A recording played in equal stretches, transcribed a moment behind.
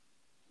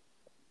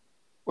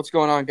What's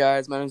going on,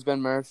 guys? My name is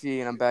Ben Murphy,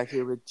 and I'm back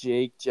here with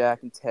Jake,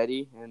 Jack, and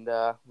Teddy, and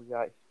we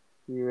got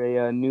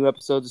here a new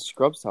episode of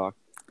Scrubs Talk.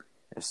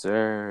 Yes,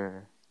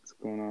 sir. What's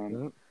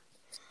going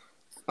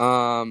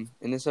on?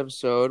 In this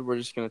episode, we're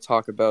just gonna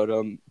talk about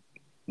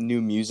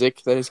new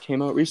music that has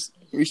came out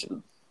recently.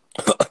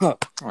 Oh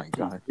my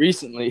god!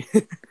 Recently.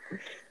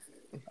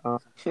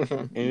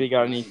 Anybody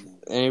got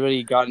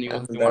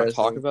anyone you want to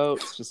talk about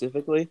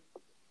specifically?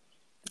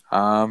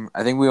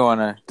 I think we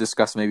want to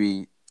discuss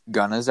maybe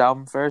Gunna's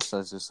album first.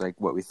 That's just like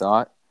what we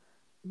thought.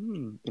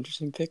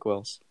 Interesting pick,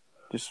 Wells.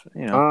 Just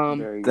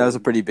that was a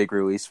pretty big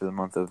release for the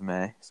month of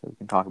May, so we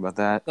can talk about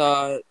that.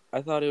 I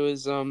thought it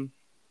was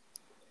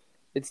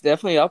it's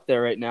definitely up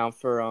there right now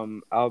for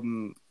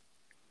album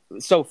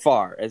so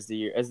far as the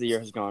year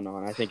has gone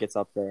on. I think it's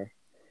up there,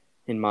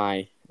 in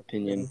my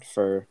opinion,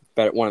 for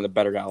one of the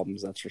better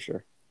albums. That's for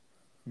sure.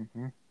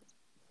 Mm-hmm.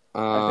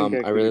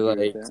 I really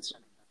liked.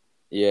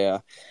 Yeah,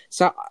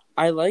 so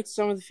I liked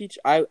some of the features.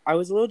 I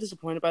was a little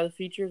disappointed by the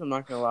features. I'm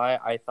not gonna lie.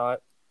 I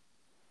thought,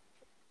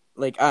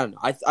 I don't know.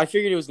 I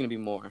figured it was gonna be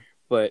more,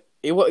 but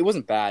it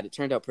wasn't bad. It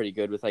turned out pretty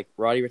good with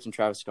Roddy Ricch and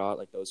Travis Scott.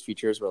 Those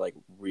features were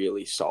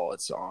really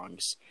solid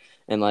songs,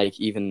 and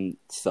even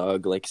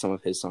Thug, some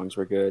of his songs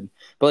were good.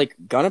 But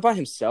Gunna by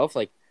himself,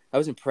 I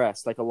was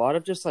impressed. A lot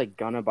of just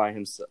Gunna by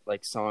himself,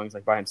 songs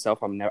by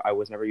himself. I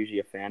was never usually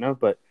a fan of,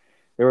 but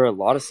there were a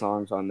lot of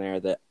songs on there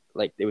that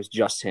it was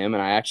just him,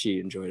 and I actually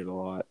enjoyed it a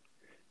lot.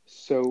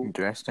 So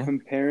interesting.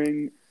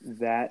 Comparing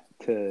that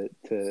to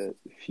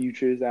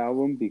Future's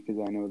album, because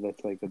I know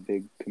that's a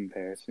big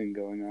comparison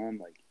going on,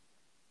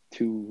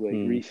 two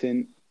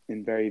recent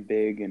and very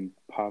big and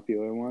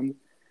popular ones.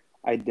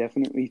 I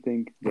definitely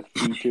think the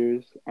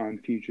features on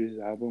Future's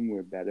album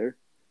were better,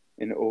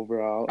 and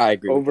overall, I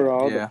agree.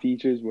 The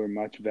features were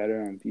much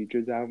better on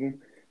Future's album.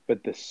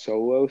 But the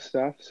solo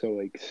stuff,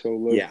 so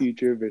solo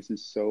Future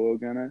versus solo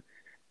Gunna.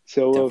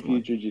 Solo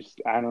Definitely. Future,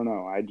 just I don't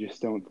know. I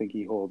just don't think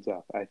he holds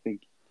up. I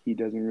think he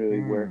doesn't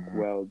really work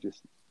well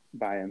just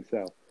by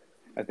himself.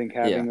 I think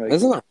having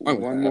there's nothing wrong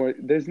with one that. more.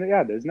 There's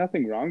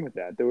nothing wrong with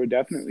that. There were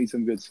definitely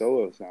some good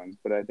solo songs,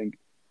 but I think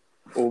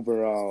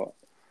overall,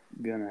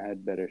 Gunna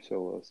had better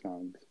solo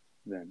songs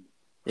than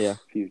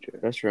Future.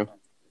 That's true.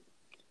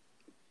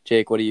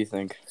 Jake, what do you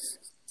think?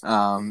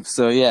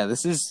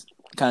 This is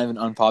kind of an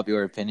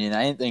unpopular opinion.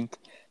 I didn't think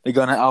the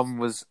Gunna album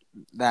was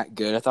that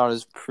good. I thought it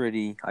was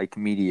pretty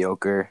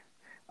mediocre.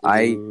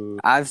 People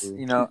have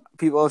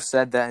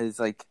said that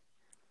his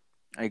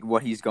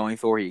what he's going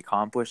for, he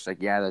accomplished.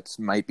 That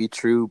might be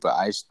true, but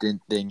I just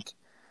didn't think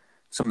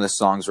some of the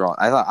songs were all.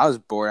 I was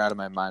bored out of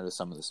my mind with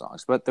some of the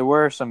songs, but there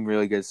were some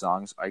really good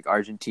songs, like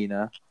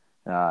Argentina,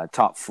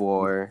 Top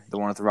Floor, the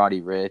one with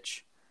Roddy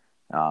Ricch,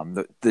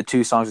 the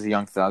two songs with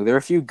Young Thug. There were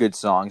a few good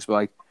songs,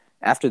 but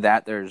after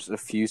that, there's a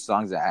few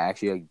songs that I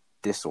actually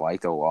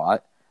disliked a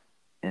lot.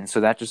 And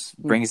so that just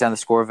brings down the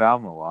score of the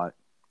album a lot.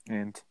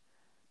 And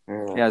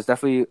it's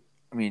definitely.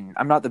 I mean,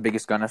 I'm not the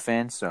biggest Gunna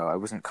fan, so I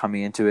wasn't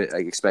coming into it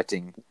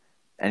expecting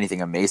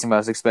anything amazing, but I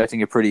was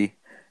expecting a pretty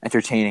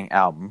entertaining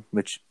album,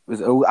 which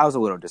was I was a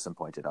little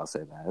disappointed. I'll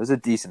say that it was a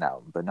decent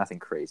album, but nothing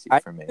crazy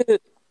for me.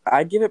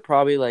 I'd give it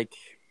probably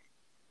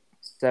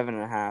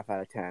 7.5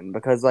 out of 10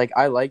 because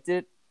I liked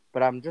it,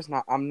 but I'm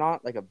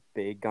not a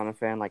big Gunna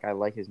fan. I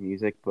like his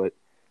music, but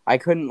I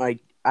couldn't I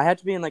had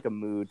to be in a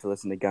mood to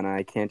listen to Gunna.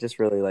 I can't just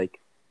really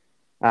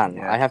I don't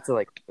know. I have to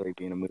really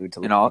be in a mood to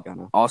listen to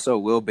Gunna. Also,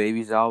 Lil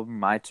Baby's album,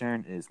 My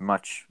Turn, is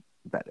much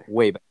better.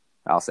 Way better.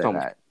 I'll say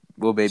that.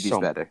 Lil Baby's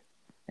better,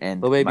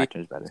 and Lil Baby, My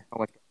Turn's better.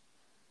 But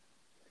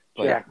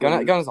Jack,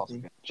 Gunna's also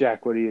good.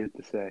 Jack, what do you have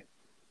to say?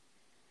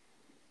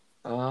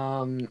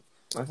 I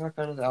thought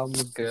Gunna's album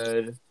was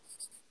good.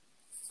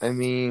 I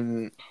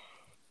mean,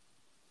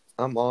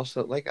 I'm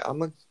also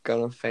I'm a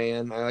Gunna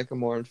fan. I like him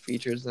more on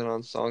features than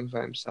on songs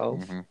by himself.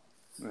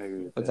 Mm-hmm. I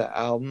agree with but that. The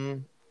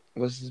album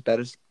was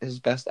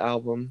his best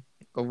album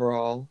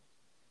overall.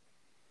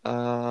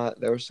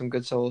 There were some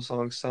good solo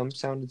songs. Some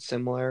sounded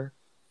similar,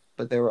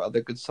 but there were other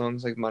good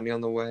songs like Money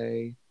on the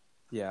Way.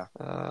 Yeah.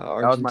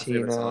 Argentina. That was my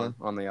favorite song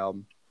on the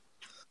album.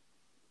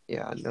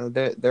 Yeah, no,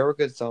 there were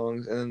good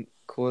songs, and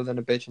Cooler Than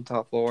a Bitch and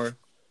Top Floor.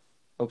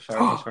 Oh, sorry,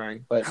 I'm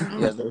swearing. But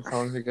yeah, those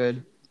songs are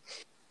good.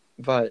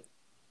 But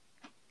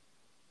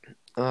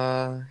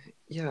I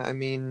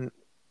mean,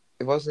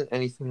 it wasn't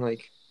anything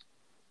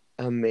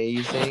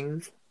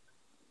amazing.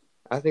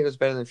 I think it was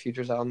better than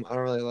Future's album. I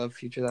don't really love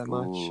Future that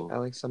much. Ooh. I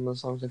like some of the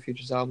songs on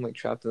Future's album, like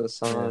Trapped in the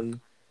Sun,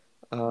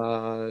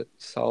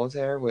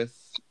 Solitaire with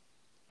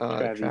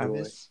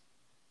Travis.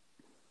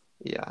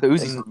 Yeah. The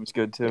Uzi song was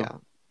good too. Yeah.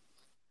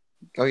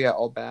 Oh yeah,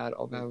 All Bad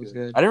was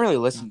good. I didn't really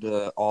listen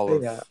to all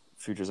of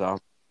Future's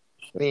album.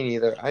 Me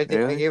neither. I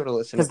gave it a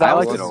listen. Because that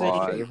was the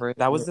same favorite.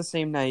 That was the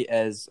same night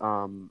as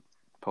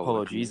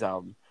Polo G's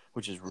album,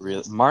 which is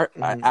really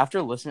after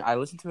I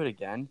listened to it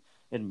again.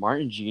 And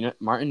Martin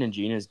and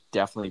Gina is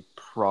definitely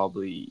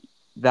probably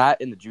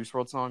that and the Juice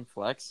WRLD song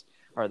Flex.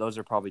 Those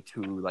are probably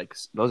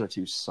those are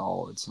two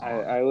solid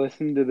songs. I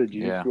listened to the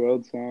Juice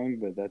WRLD song,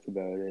 but that's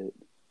about it.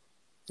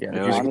 Yeah,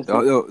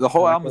 the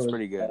whole album was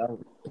pretty good.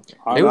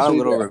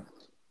 Honestly,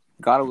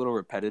 got a little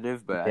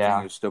repetitive, but I think Yeah.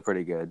 it was still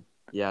pretty good.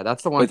 Yeah,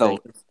 that's the one With a- thing.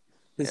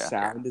 His yeah.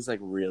 sound is like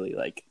really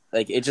like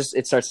it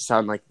starts to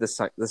sound like the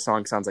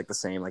song sounds like the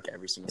same like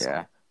every single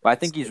Yeah, song. but I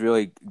think he's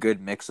really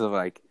good mix of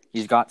like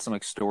he's got some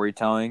like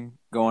storytelling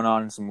going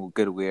on and some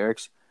good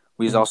lyrics.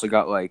 But he's also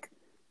got like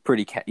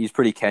he's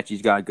pretty catchy.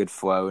 He's got a good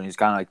flow and he's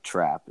got like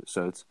trap.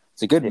 So it's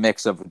a good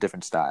mix of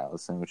different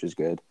styles, and which is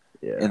good.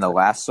 Yeah. In the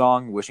last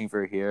song, "Wishing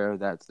for a Hero,"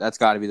 that's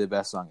got to be the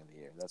best song of the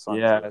year. That song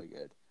is really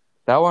good.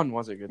 That one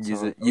was a good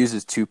song.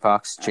 Uses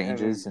Tupac's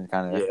changes and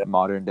kind of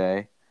modern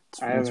day.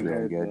 I It's haven't really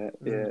heard good.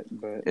 that yet,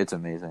 but It's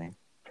amazing.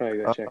 probably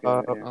go check it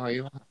out. Yeah. Oh,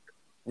 you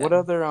What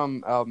other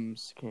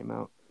albums came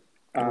out?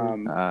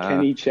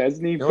 Kenny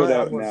Chesney know put what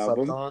out an everyone slept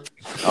album. on?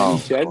 Kenny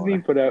Chesney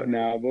put out an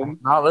album.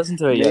 Not listened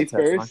to it May yet.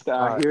 Tess.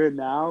 1st, Here and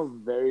Now,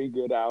 very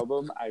good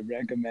album. I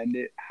recommend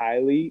it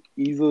highly,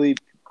 easily,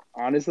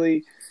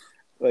 honestly,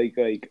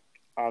 like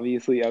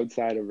obviously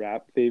outside of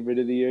rap favorite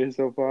of the year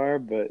so far,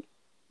 but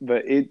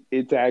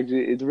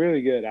it's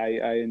really good.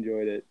 I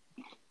enjoyed it.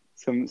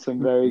 Some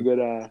very good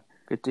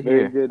Good to very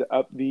hear. good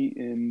upbeat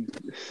and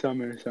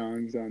summer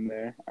songs on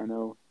there. I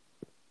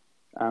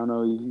don't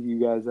know. You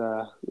guys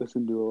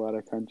listen to a lot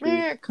of country.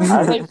 Man,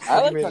 I like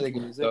country country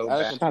music. so I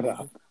like bad. Shut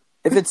up.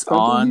 If it's Country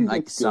on music's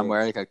like good.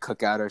 somewhere, like a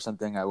cookout or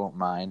something, I won't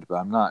mind. But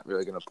I'm not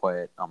really gonna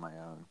play it on my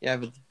own. Yeah,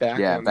 if it's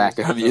background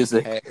background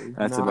music. okay.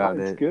 That's No, about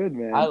It's it. good,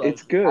 man. I like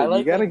It's it. good. I like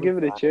You gotta Luke give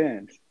it a Bryan.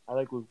 chance. I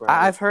like Luke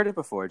Bryan. I've heard it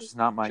before. It's just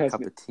not my Trust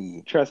cup me. of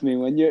tea. Trust me,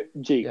 when you're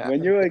Jake, Yeah,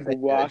 when you're I like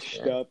think washed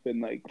that's- yeah. up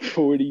and like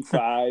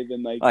 45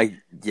 and like Like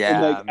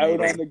and like out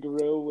maybe. on the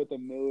grill with a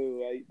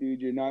Miller Lite,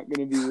 dude, you're not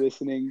gonna be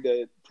listening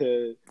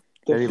to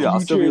Dude, I'll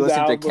still be Futures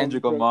listening to album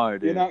Kendrick from- Lamar,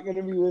 dude. You're not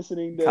gonna be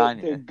listening to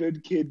Kanye.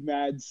 Good Kid,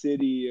 Mad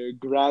City or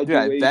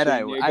Graduation. bet I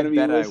You're I gonna be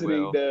bet I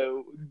listening will.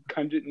 to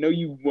country. No,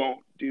 you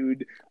won't,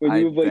 dude. When I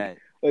you have bet.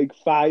 like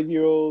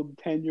 5-year-old,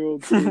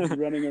 10-year-old kids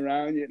running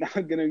around, you're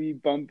not gonna be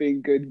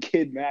bumping Good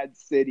Kid, Mad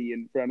City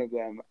in front of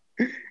them.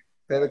 They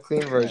have a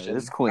clean Yeah, version.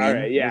 it's clean. All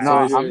right, yeah,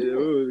 No,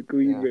 the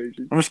clean yeah.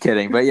 version. I'm just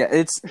kidding, but yeah,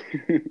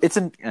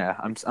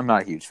 I'm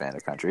not a huge fan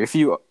of country. A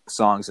few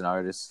songs and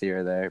artists here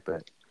or there,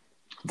 but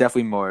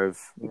definitely more of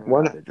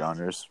One- other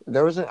genres.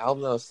 There was an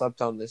album that was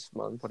slept on this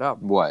month. What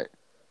up? What?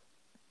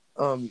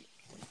 I'm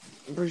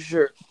pretty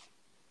sure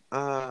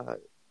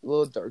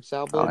Lil Durk's Oh,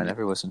 album I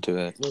never listened to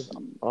it. was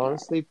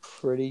honestly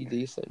pretty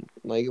decent.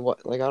 Like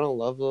I don't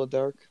love Lil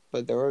Durk,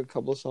 but there were a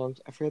couple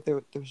songs. I forget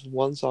there was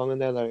one song in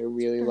there that I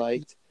really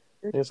liked.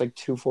 It was like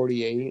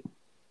 248.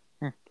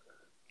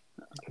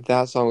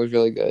 That song was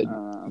really good.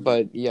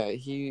 But yeah,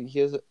 he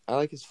has. I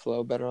like his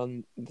flow better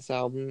on this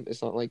album.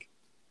 It's not like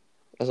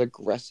as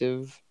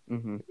aggressive.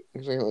 Mm-hmm.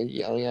 It's like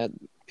yelling at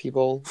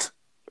people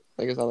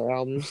like his other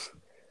albums.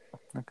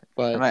 Okay.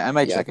 But I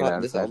might yeah, check I it thought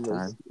out this at that album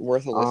was time.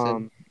 worth a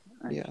listen.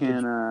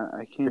 Yeah.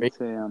 I can't Great.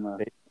 say I'm a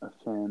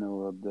fan of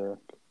Lil Durk.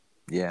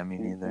 Yeah, me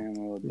Can't say neither. I'm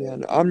a Lil Yeah,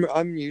 Durk. no,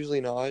 I'm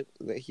usually not.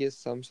 That he has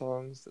some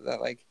songs that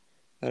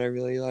I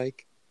really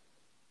like,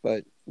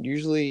 but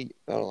usually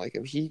I don't like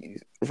him.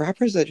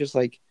 Rappers that just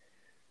like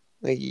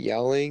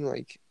yelling,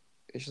 like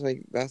it's just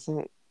like that's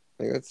not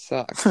like that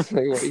sucks.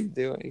 Like what are you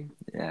doing?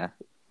 Yeah,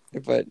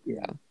 But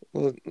yeah,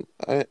 well,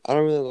 I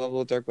don't really love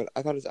Lil Durk, but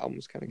I thought his album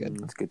was kind of good.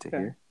 that's good to Okay.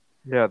 hear.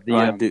 Yeah,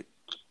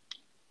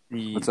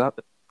 What's up?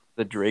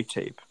 The Drake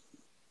tape.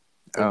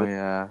 Oh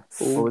yeah,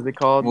 What was it I'm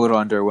called? a little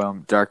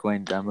underwhelmed. Dark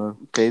Lane demo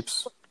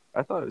tapes.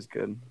 I thought it was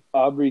good.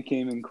 Aubrey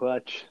came in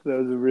clutch. That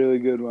was a really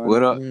good one.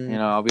 Little, Mm. you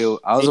know,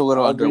 I was a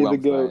little Aubrey the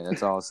underwhelmed by goat. it.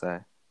 That's all I'll say.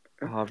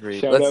 Aubrey.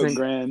 Shout Let's out think.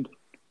 Grand.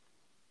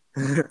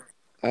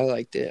 I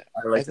liked it.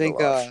 I I liked think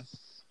it a lot.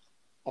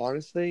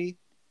 honestly,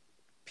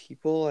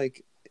 people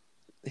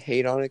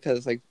hate on it because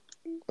it's like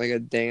a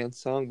dance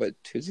song, but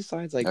Tuesday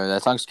Slide's Oh,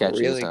 that song's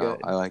catchy really as hell. good.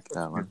 I like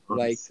that one.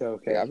 like So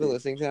I've been catchy.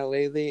 listening to that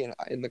lately, and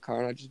in the car,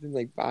 and I've just been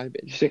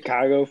vibing.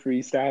 Chicago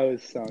Freestyle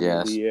is song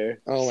Yes. of the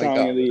year. Oh my song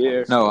God, of the that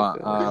year. song's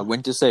No,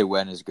 When to Say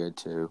When is good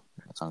too.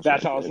 That song's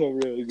That's really also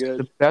really The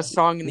good. best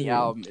song in the Mhm.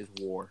 album is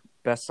War.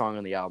 Best song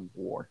on the album,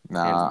 War. good.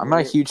 Nah, I'm not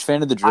a huge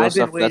fan of the drill I've been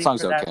stuff. But waiting that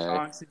song's for that okay.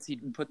 song since he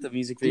put the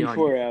music video on.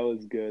 D4L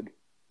is good.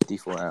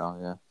 D4L,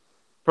 yeah.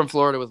 From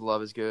Florida with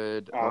Love is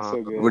good.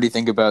 Also good. What do you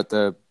think about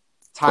the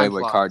Time Playboy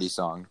Flies. Cardi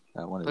song?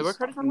 That one Playboy is.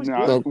 Cardi song was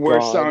No, good. Oh, worst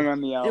God. song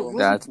on the album. was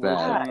That's Worst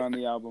bad. song on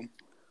the album.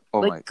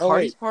 Oh my. Like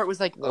Cardi's wait. part was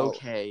like No.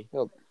 okay,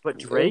 No. but It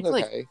was Drake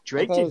okay.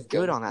 Drake I thought it did was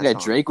good on that Yeah,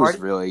 song. Drake was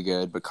Cardi, really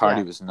good, but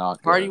Cardi Yeah. was not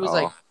good. Cardi at was all.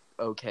 like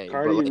okay,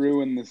 Cardi but like,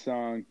 ruined the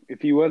song.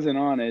 If he wasn't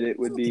on it, it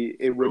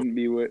wouldn't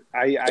be what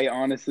I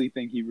honestly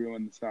think he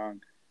ruined the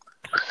song.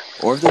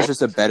 Or if there's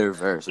just a better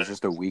verse. It's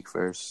just a weak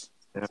verse.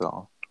 That's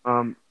all.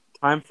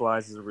 Time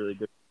Flies is a really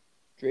good.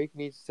 Drake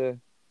needs to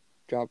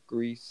drop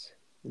Grease.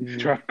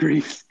 Drop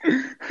Grease.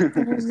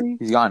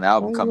 He's got an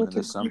album coming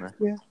this summer.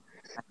 Yeah.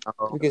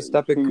 Oh, We can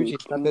stop at Fingers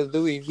Gucci, stop at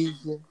Louis V.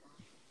 Yeah.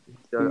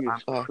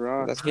 Fingers Oh,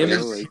 crossed. that's Him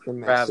and crazy.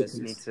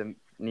 Travis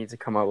need to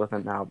come out with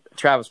an album.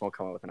 Travis won't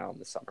come out with an album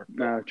this summer.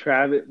 No,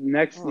 Travis.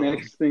 Next Oh.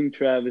 thing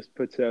Travis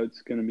puts out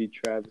is gonna be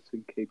Travis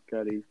and Kid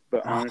Cudi.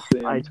 But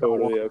honestly, I I'm don't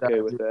totally want okay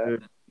that, with that.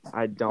 dude.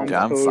 I don't.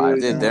 Yeah, I'm totally fine.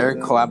 down Their with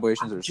that.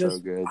 collaborations are so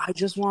good. I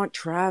just want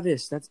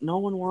Travis. That's no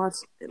one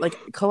wants like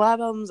collab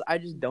albums. I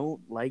just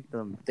don't like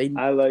them.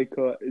 I like,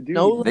 dude.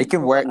 No, They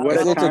can work What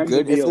if a it's time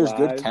to be if there's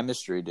good alive.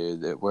 chemistry,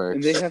 dude. It And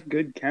works. they have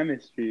good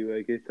chemistry.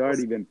 Like, it's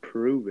already been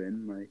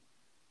proven. Like,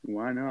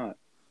 why not?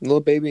 Lil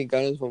Baby and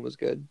Gunna's one was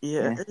good.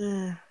 yeah,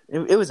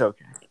 it was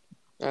okay.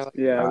 Yeah, which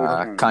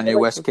one? Kanye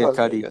West, Kid That was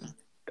really Cudi. good.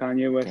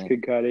 Kanye West,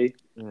 Kid Cudi.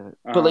 Yeah.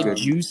 But like Um,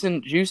 Juice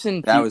and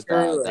That was Future,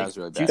 bad. like, That was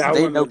really bad. Juice, That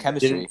They one had no was bad.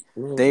 chemistry.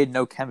 They had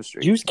no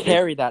chemistry. Juice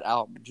carried that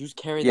album. Juice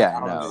carried that Yeah,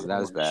 album. no, so that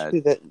was much.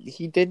 bad. Dude,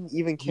 he didn't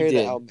even He carry the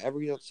did. album.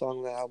 Every song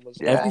on the album was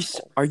Yeah.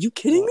 awful. Are you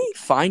kidding me?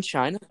 Fine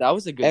China. That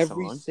was a good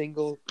Every song.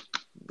 single.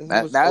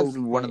 That's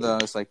one of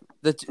those like.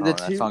 The Oh, the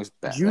that two song's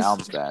bad. Juice. The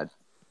album's bad.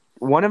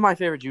 One of my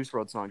favorite Juice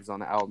WRLD songs is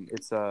on the album.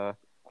 It's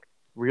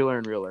Realer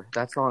and Realer.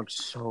 That song's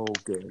so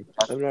good.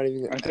 I'm not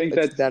even. I think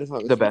that is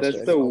not the best.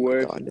 That's the Oh my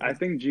worst. God. I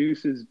think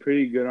Juice is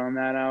pretty good on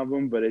that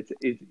album, but it's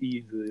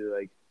easily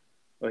like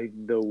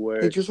the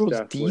worst. It just was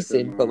stuff with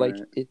decent, him but on like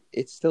it.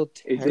 it's still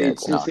It's terrible.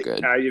 It's not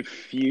good.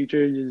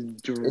 Future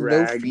just no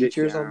dragged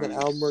features it on the down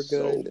album were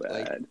so good, bad.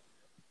 like-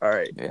 All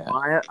right. Yeah.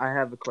 I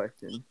have a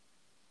question.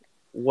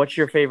 What's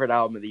your favorite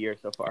album of the year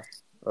so far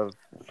of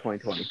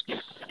 2020?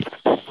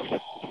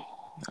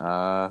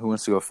 Who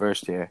wants to go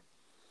first here?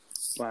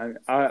 Fine.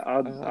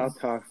 I'll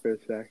talk for a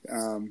sec.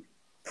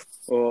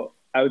 Well,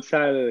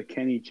 outside of the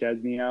Kenny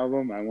Chesney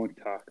album, I won't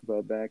talk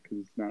about that because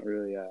it's not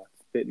really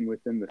fitting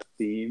within the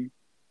theme.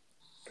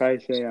 Probably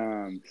say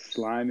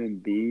Slime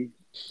and B,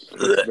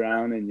 Chris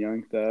Brown and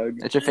Young Thug.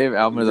 That's your favorite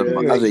album of the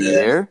Really of the good.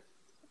 year?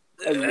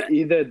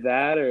 Either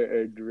that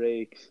or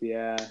Drake's.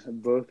 Yeah,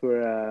 both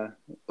were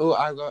Oh,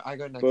 I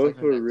go next. both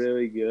were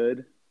really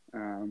good.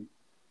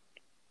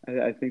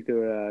 I think they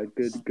were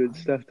good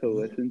stuff to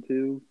listen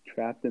to.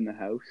 Trapped in the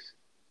House.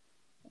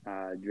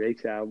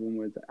 Drake's album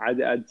was.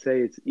 I'd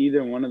say it's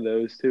either one of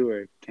those two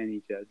or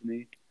Kenny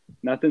Chesney.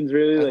 Nothing's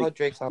really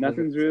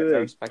nothing's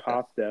really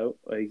popped out.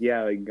 Like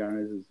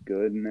Gunna's is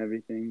good and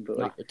everything, but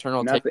like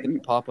Eternal nothing- Take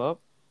didn't pop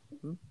up.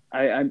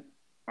 I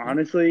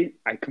honestly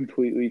I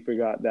completely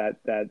forgot that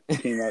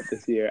came out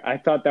this year. I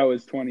thought that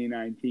was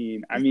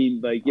 2019. I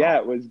mean, like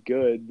it was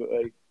good, but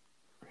like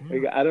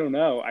I don't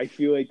know. I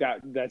feel like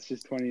that's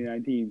just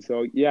 2019.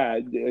 So yeah,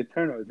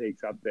 Eternal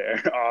Take's up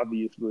there.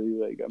 Obviously,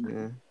 like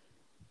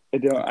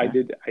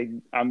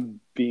I'm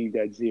being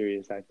dead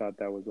serious. I thought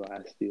that was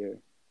last year.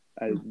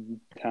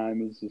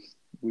 Time is just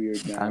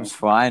weird now. Time's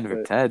flying for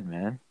But- Ted,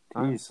 man.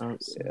 Jeez.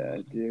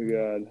 Yeah,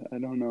 dear God, I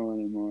don't know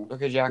anymore.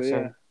 Okay,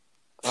 Jackson.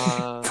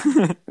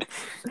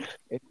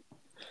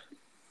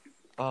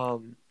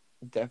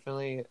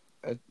 Definitely.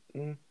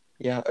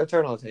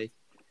 Eternal Take.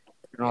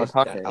 Eternal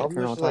That Take. album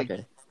Eternal was like-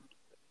 Take.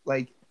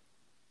 Like,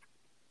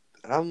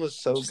 that album was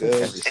so Just like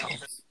good, every song.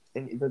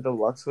 and the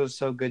deluxe was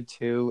so good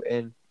too.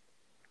 And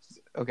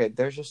okay,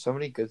 there's just so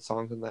many good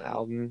songs on that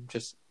album,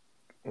 just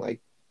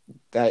like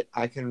that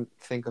I can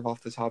think of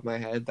off the top of my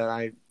head that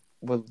I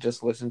would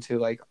just listen to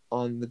like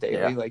on the daily,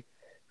 Yeah. like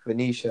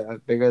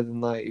Venetia, Bigger Than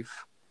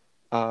Life,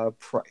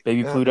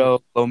 Baby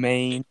Pluto,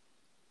 Lomain,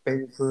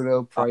 Baby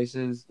Pluto,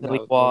 Prices, Billy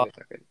no, Walk. it's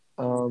not good.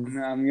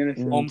 I'm gonna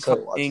say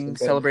Homecoming,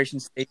 so- Celebration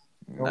State.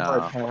 No No.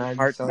 Hard Pad,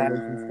 Hard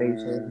Celebration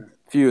Station.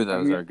 Few of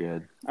those are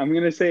good. I'm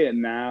gonna say it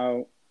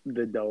now.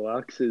 The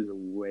deluxe is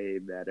way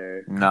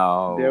better.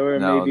 No. There were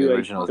no, maybe the like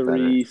original's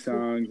 3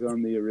 songs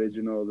on the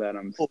original that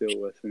I'm still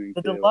listening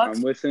The to. deluxe?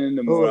 I'm listening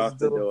to more Oh, off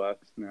the the-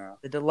 deluxe now.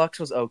 The deluxe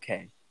was okay.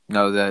 better.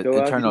 No, the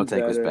Deluxe Eternal is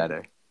Take was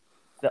better.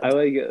 better. I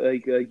like it.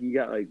 Like you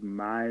got like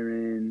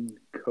Myron,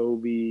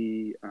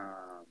 Kobe.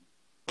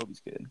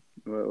 Kobe's good.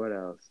 What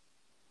else?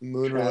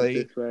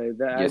 Moonlight. This way.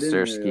 That I Yes, didn't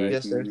Sirski. really like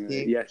Yes, Moonlight.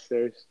 Sirski. Yes,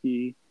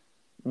 Sirski.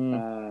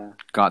 Mm.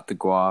 Got the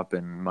Guap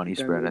and Money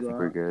Got Spread. the I think Guap.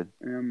 we're good.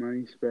 And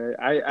Money Spread.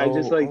 I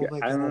just like my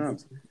I don't God, know.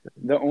 that's-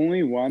 The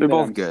only one They're that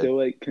both I'm good. still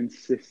like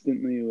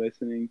consistently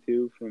listening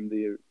to from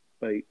the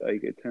like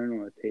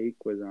Eternal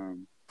Take was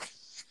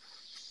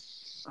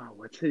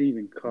what's it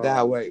even called?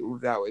 That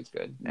way's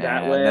good.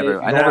 That I way- never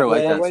that liked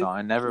way- that song.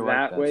 I never liked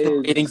That that way song.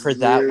 is Waiting for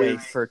that really- way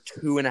for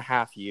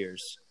 2.5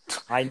 years.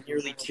 I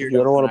nearly teared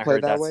You up don't when wanna I play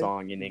heard That that Way?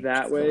 song in English.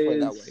 That way play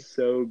is That Way.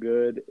 so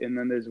good. And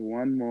then there's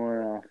one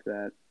more off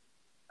that.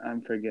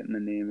 I'm forgetting the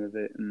name of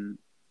it, and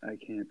I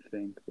can't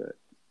think. But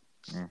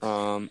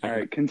all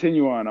right,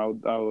 continue on. I'll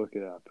look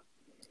it up.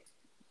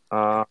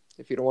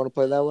 If you don't want to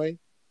play That Way,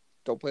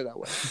 don't play That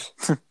Way.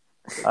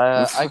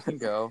 I can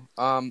go.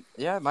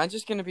 Yeah, mine's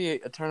just gonna be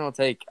Eternal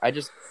Take.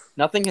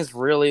 Nothing has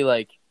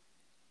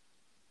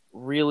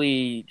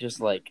really just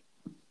like,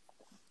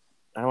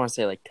 I don't want to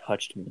say like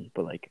touched me,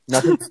 but like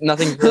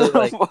nothing's really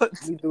like. What?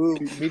 Meet the Woo.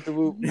 Meet the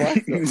Woo.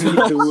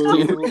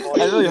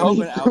 I really hope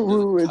an Meet the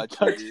Woo, album it doesn't touch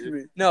touched you.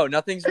 me. No,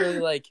 nothing's really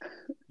like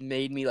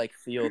made me like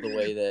feel the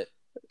way that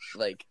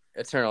like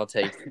Eternal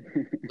Take.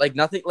 Like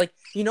nothing, like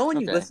when you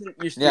Okay. listen,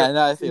 you're still Yeah,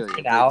 no, I feel It's you.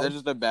 an album. That's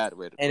just a bad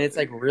way to put and it's it.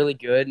 like really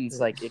good, and it's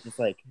just like it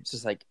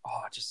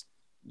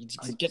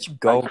just gets you I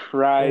going.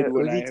 cried Yeah,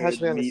 when Uzi I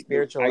touched heard me on a Meet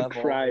spiritual I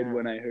level, cried yeah.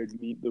 when I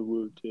heard Meet the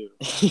Woo too.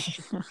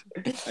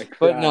 I cried.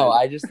 But no,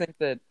 I just think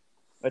that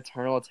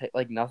Eternal Take,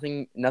 like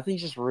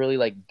nothing's just really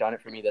like done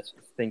it for me.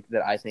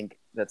 I think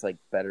that's like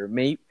better.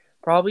 Maybe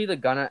probably the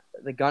Gunna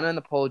and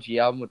the Polo G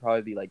album would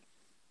probably be like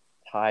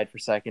tied for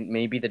second.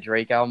 Maybe the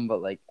Drake album,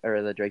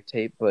 or the Drake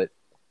tape, but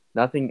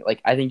nothing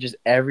like I think just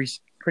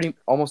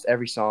almost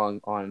every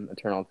song on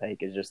Eternal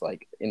Take is just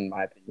like, in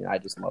my opinion, I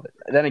just love it.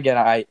 And then again,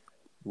 I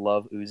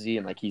love Uzi,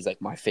 and like he's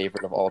like my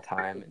favorite of all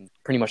time, and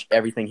pretty much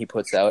everything he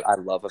puts out I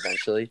love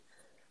eventually.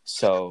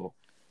 So,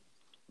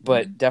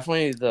 but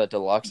definitely the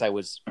deluxe I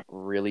was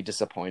really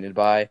disappointed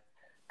by,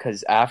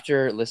 because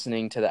after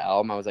listening to the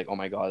album I was like, oh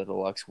my god, the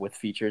deluxe with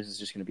features is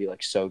just going to be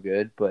like so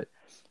good. But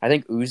I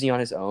think Uzi on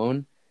his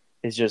own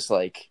is just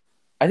like,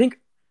 I think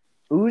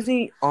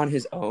Uzi on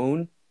his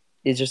own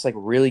is just like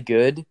really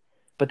good,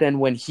 but then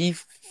when he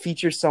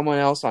features someone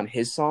else on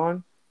his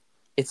song,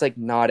 it's like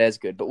not as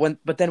good.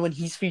 But then when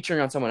he's featuring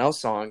on someone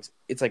else's songs,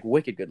 it's like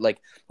wicked good. Like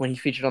when he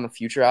featured on the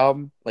Future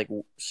album, like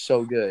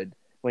so good.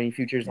 When he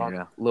features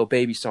on Lil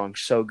Baby song,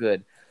 so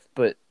good.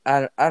 But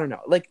I don't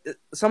know. Like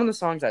some of the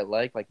songs I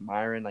like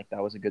Myron, like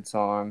that was a good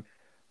song.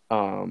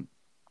 The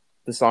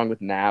song with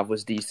Nav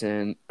was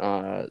decent.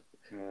 The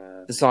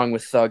song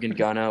with Thug and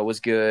Gunna was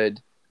good.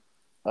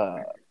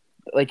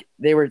 Like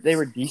they were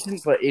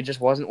decent, but it just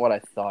wasn't what I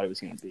thought it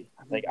was going to be.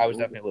 Like I was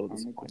definitely a little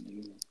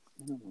disappointed.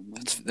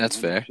 That's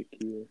fair.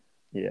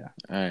 Yeah.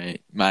 All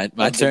right, my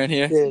turn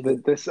here.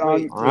 The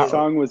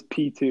song was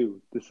P2.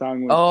 The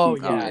song was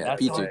P2. Yeah, that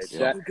P2. song's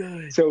so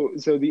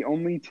good. So the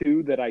only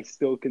two that I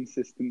still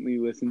consistently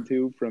listen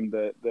to from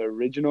the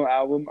original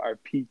album are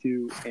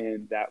P2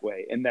 and That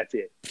Way, and that's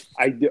it.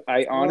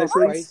 I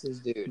honestly, Prices,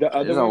 dude. the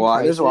other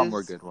one, There's a lot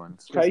more good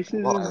ones.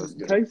 Prices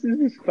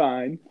is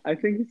fine. I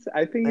think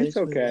it's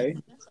okay.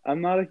 I'm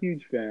not a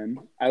huge fan.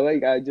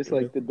 I just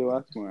like the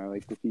deluxe more. I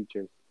like the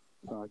features.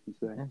 That's all I can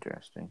say.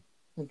 Interesting.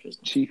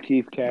 Chief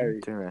Keef carry.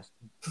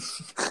 Interesting.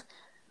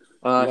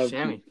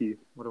 Shammy,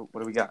 what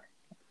do we got?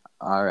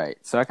 All right.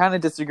 So I kind of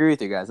disagree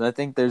with you guys. I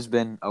think there's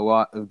been a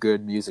lot of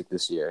good music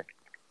this year.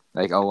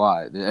 Like a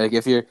lot. Like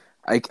if you're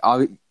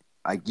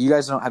you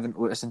guys haven't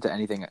listened to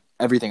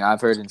everything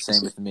I've heard, and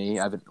same with me.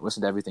 I haven't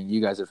listened to everything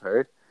you guys have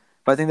heard.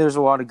 But I think there's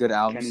a lot of good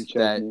albums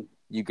that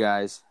you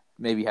guys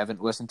maybe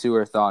haven't listened to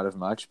or thought of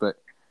much. But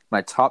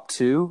my top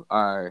two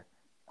are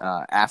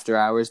After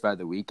Hours by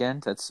The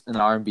Weeknd. That's an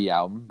R&B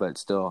album, but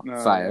still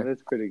fire.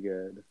 That's pretty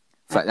good.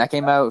 That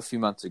came out a few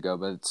months ago,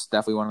 but it's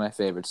definitely one of my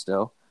favorites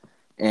still.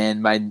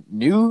 And my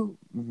new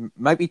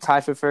might be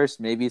tied for first.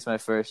 Maybe it's my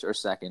first or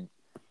second.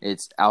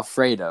 It's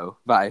Alfredo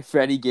by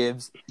Freddie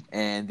Gibbs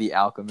and The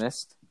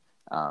Alchemist.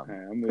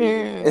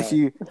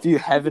 If you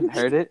haven't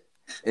heard it,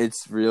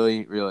 it's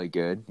really, really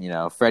good. You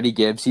know, Freddie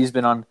Gibbs, he's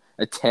been on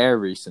a tear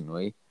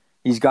recently.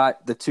 He's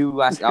got the two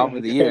last album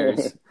of the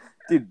years.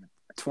 Dude,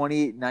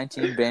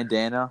 2019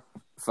 Bandana,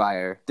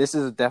 fire. This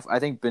is I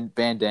think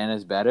Bandana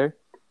is better.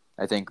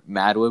 I think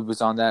Madlib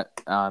was on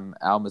that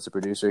album as a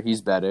producer.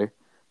 He's better.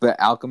 But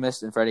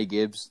Alchemist and Freddie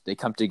Gibbs, they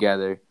come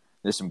together.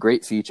 There's some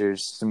great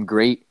features, some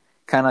great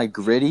kind of like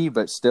gritty,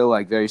 but still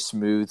like very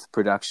smooth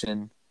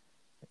production.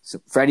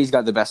 So Freddie's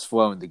got the best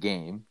flow in the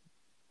game,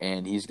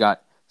 and he's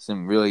got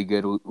some really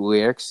good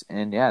lyrics.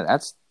 And yeah,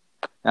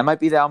 that might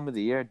be the album of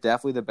the year.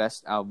 Definitely the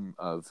best album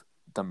of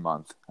the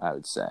month, I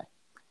would say.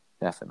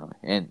 Definitely,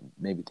 and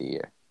maybe the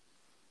year.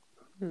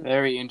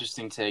 Very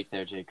interesting take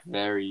there, Jake.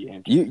 Very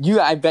interesting.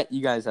 I bet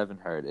you guys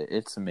haven't heard it.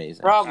 It's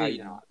amazing. Probably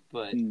not,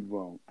 but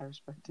I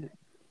respect it.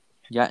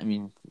 Yeah, I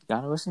mean, you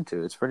gotta listen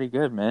to it. It's pretty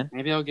good, man.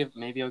 Maybe I'll give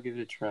it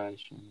a try.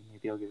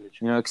 Maybe I'll give it a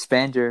try. You know,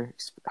 expand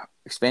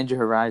your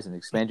horizon,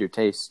 expand your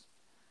taste.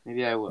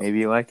 Maybe I will. Maybe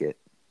you like it.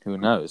 Who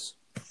knows?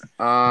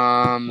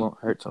 Won't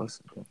hurt to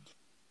listen to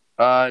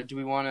it. Do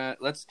we want to?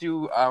 Let's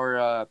do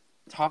our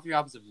top 3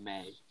 albums of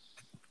May.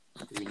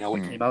 Do we know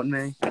what came out in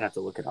May? I'd have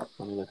to look it up.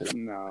 Let me look it up.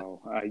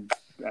 No, I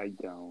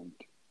don't.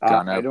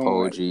 Gunna,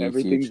 Polo G,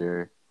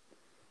 Future.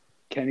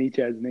 Kenny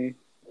Chesney.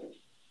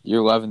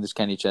 You're loving this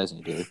Kenny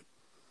Chesney, dude.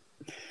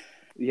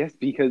 Yes,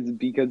 because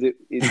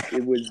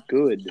it was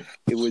good.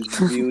 It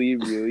was really,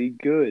 really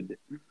good.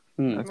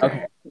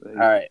 Okay. All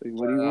right.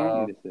 What do you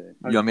want me to say?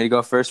 You want me to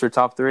go first for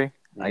top 3?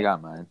 Yeah. I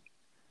got mine.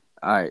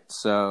 All right.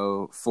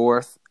 So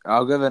fourth,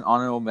 I'll give an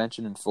honorable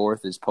mention. In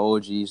fourth is Polo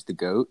G's The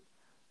Goat.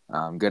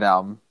 Good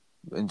album.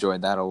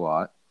 Enjoyed that a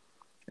lot.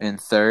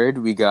 And third,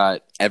 we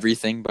got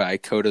Everything by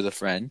Coda the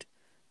Friend.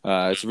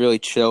 It's a really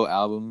chill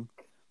album.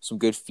 Some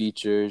good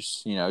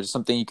features. You know, just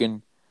something you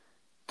can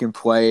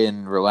play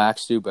and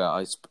relax to,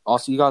 but it's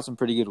also you got some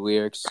pretty good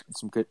lyrics,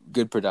 some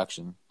good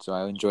production. So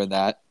I enjoyed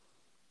that.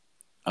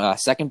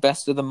 Second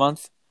best of the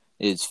month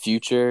is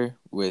Future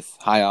with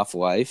High Off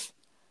Life.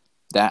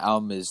 That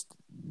album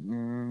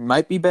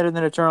might be better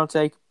than Eternal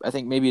Take. I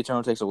think maybe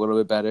Eternal Take's a little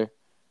bit better,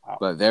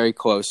 but very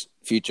close.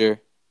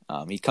 Future,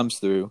 he comes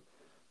through.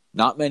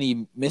 Not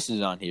many misses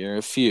on here,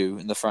 a few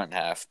in the front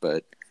half,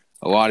 but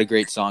a lot of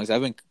great songs.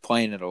 I've been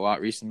playing it a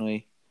lot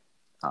recently.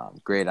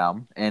 Great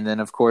album. And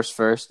then, of course,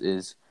 first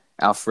is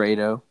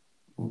Alfredo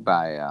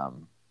by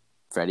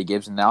Freddie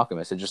Gibbs and The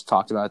Alchemist. I just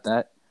talked about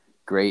that.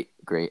 Great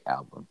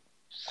album.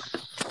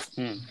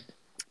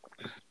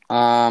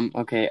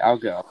 Okay, I'll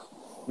go.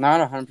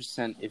 Not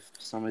 100% if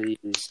some of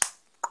these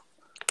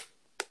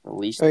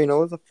released, Oh, you know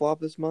what's a flop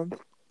this month?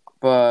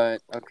 but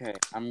okay,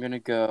 I'm gonna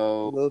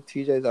go. Lil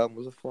TJ's album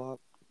was a flop.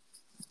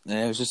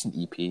 Yeah, it was just an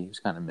EP. It was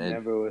kind of mid.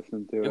 Never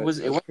listened to it. It was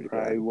pretty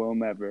Probably bad. will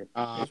never. It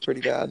was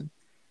pretty bad.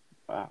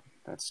 Wow,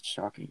 that's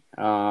shocking.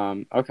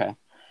 Okay.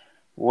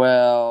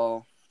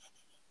 Well,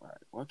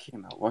 what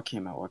came out? Well,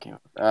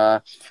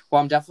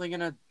 I'm definitely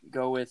gonna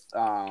go with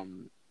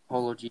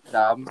Polo G's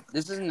album.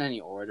 This isn't in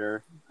any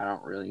order. I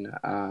don't really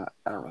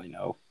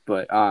know.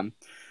 But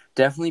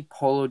definitely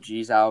Polo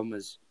G's album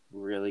is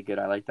really good.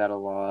 I like that a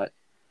lot.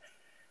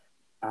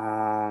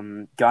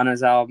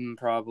 Gunna's album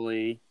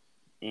probably,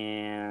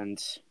 and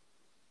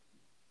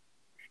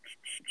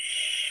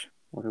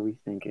what are we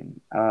thinking?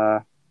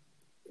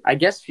 I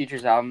guess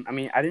Future's album. I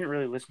mean, I didn't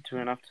really listen to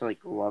it enough to like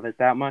love it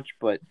that much,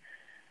 but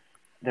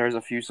there's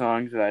a few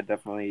songs that I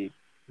definitely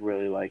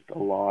really liked a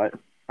lot.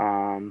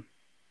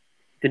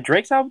 Did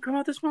Drake's album come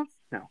out this month?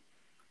 No.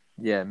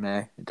 Yeah,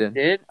 May. It did.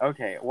 Did?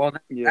 Okay. Well,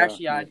 then, Yeah,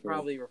 actually, I'd okay.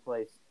 probably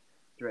replace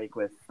Drake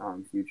with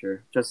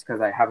Future, just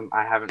because I haven't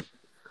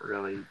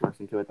really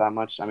listened to it that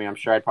much. I mean, I'm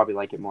sure I'd probably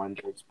like it more than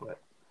Drake's, but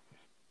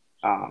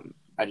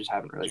I just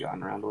haven't really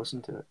gotten around to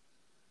listen to it.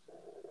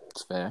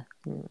 It's fair.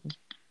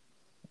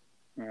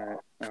 All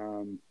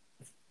right.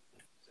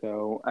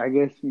 So I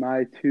guess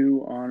my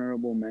two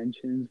honorable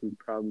mentions would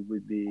probably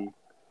be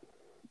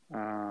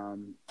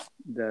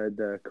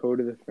the Code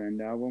of the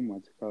Friend album.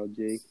 What's it called,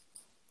 Jake?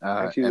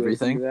 Actually,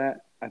 Everything. listened to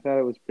that. I thought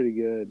it was pretty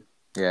good.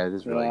 Yeah, it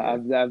is really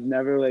good. I've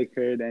never like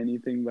heard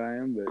anything by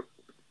him, but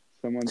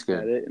someone It's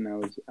said good. it, and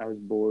I was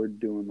bored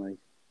doing like,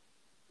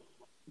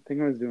 I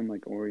think I was doing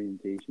like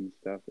orientation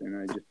stuff, and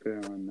I just put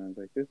it on, and I was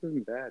like, this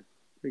isn't bad,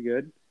 pretty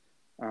good.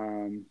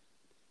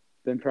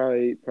 Then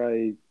probably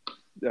second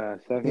Yeah,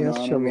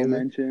 show me honorable the-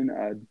 mention,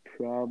 I'd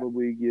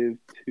probably give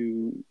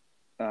to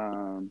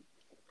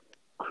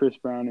Chris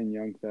Brown and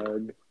Young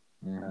Thug.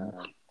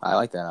 Mhm. I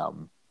like that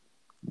album.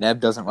 Neb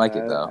doesn't like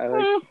it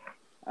though.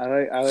 I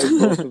like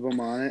both of them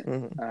on it.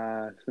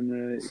 Mhm.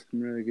 Some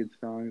really good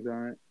songs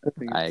on it. I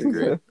think. I it's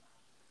agree. good.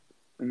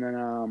 And then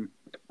I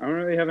don't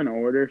really have an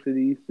order for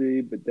these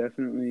three, but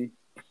definitely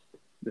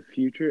the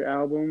Future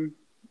album,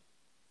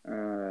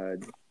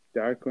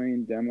 Dark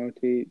Lane demo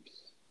tapes,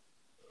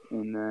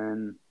 and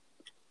then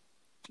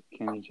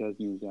Kenny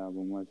Chesney's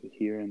album. Was it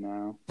Here and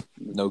Now?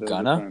 No Those are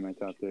Gunna? probably my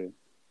top three.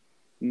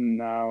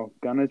 No,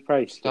 Gunna's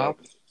probably Stop.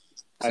 six.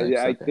 Six,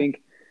 I okay.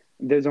 think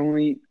there's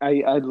only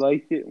I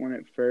liked it when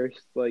it first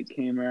like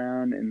came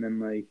around, and then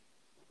like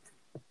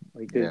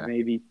there's Yeah.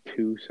 maybe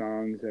two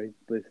songs I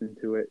listen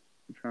to it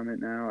from it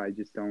now. I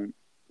don't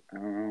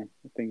know.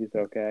 I think it's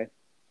okay.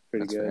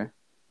 Pretty That's good. fair.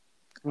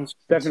 It's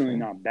definitely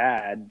not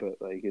bad,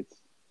 but like it's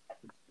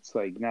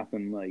like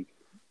nothing like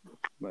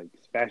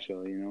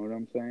special. You know what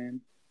I'm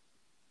saying?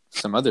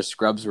 Some other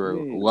scrubs were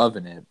Yeah.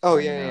 loving it. Oh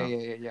but, yeah, you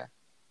know, yeah.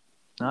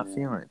 Not Yeah.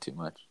 feeling it too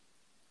much.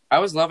 I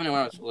was loving it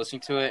when I was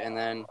listening to it, and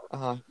then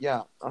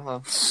Yeah.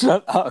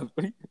 Shut up.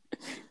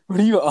 What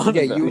are you on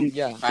Yeah, about?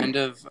 yeah. kind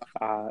of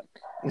Uh,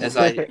 as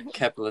I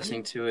kept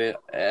listening to it,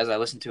 as I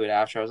listened to it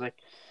after, I was like,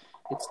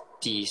 it's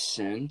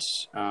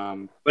decent,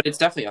 but it's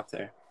definitely up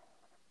there.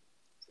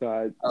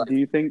 so do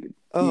you think? Do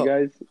Oh. you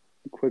guys?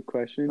 Quick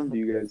question: do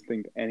you guys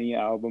think any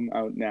album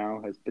out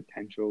now has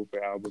potential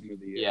for album of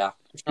the year? Yeah.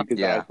 Because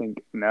Yeah. I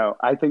think no.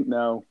 I think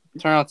no.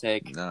 Turn I'll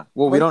take. No.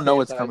 Well, we Like don't know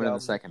what's KSI's coming in the album.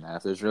 second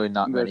half. There's really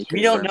not many That's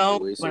We don't confirmed know,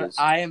 releases. but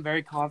I am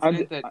very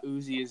confident I'm- that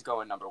Uzi is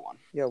going number one.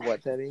 Yeah,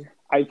 what, Teddy?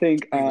 I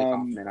think Really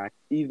confident.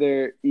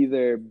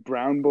 either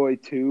Brown Boy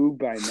 2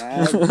 by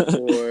Nav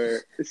or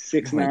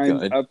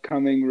 6ix9ine's God.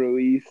 upcoming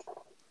release.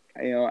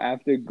 You know,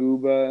 after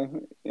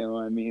Gooba. You know,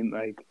 I mean,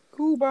 like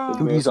Cuba.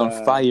 Dude, He's on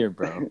with, fire,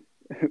 bro.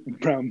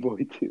 Brown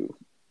Boy 2.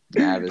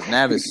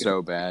 Nav is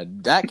so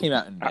bad. That came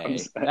out in May.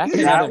 sorry. That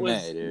came That out in was-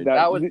 May, dude.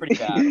 That was pretty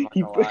bad. I'm not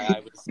He gonna put- lie. I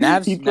was.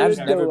 Nav's he put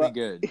never a been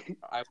good.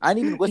 I, I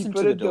didn't even He listen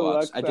put to a the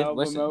deluxe. I didn't album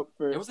listen. out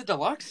for. it was a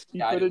deluxe. He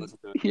Yeah, I put didn't it- listen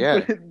to it. He Yeah.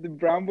 put the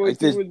Brown Boy Like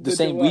 2 the was the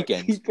same deluxe.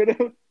 weekend. He put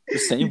out The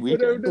same he put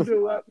weekend. out a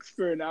deluxe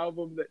for an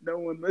album that no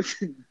one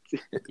listened to.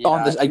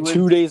 On this, it like was-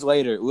 2 days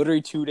later,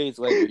 literally 2 days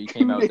later, he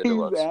came out with the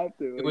deluxe.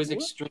 After, It was what?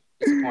 extremely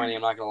disappointing.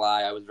 I'm not gonna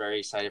lie. I was very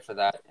excited for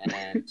that,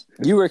 and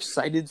You were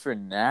excited for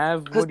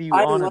Nav? What are you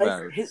I on like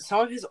about?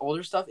 some of his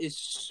older stuff is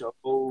so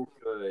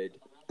good.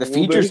 The Older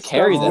features stuff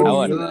carry the was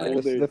hell out of good. that.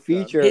 Older The stuff.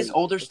 feature. His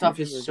older the stuff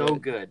features is are so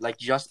good. Like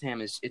Just Him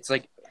is. It's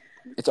like,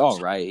 It's all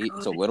right.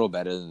 It's a little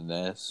better than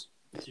this.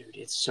 dude,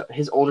 it's so,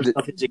 his older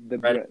stuff is The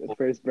incredible.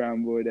 first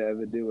brown boy to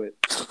ever do it.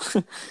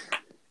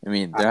 I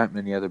mean, there aren't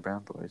many other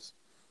brown boys.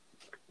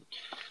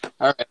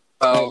 All right.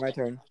 Alright, Well, my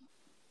turn.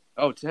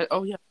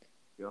 oh yeah.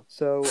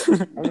 So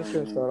I'm just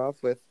gonna start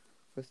off with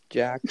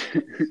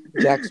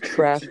Jack's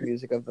trash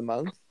music of the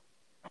month.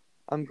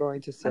 I'm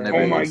going to say. I never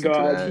Oh my listened to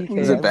God. that. TKO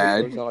Is it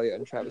bad? Rosalia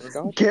and Travis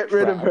Scott. Get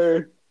rid of Trash.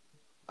 her.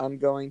 I'm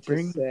going to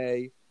Bring-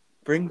 say.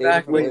 Bring David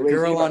back from Wait, the wait,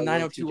 girl wait, on Lil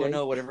 90210,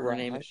 TJ, whatever her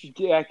name is. trash.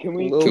 Yeah, can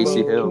we?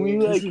 Casey can Hill. we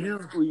like? Casey Hill.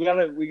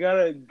 We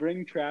gotta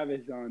bring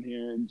Travis on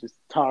here and just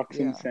talk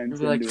some Yeah. sense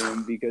Be like, into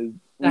him because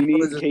we "What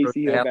need is this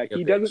Casey Hill for back.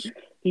 He family, doesn't.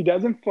 He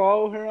doesn't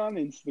follow her on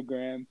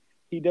Instagram.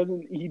 He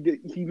doesn't.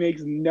 He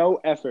makes no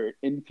effort,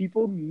 and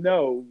people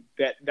know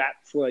that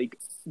that's like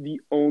the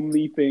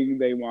only thing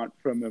they want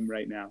from him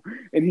right now.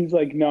 And he's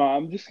like, "No,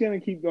 I'm just gonna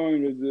keep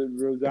going with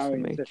the Rosalie."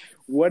 And said,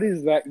 what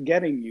is that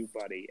getting you,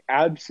 buddy?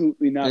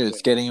 Absolutely nothing. Dude,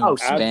 it's getting him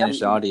Spanish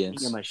definitely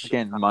audience. paying him a He's shit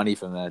getting ton. money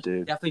from that,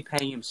 dude. Definitely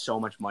paying him so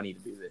much money to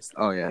do this.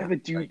 Oh Yeah, yeah.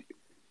 but dude,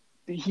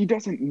 he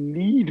doesn't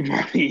need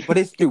money. But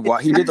it's dude,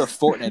 what he did the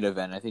Fortnite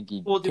event. I think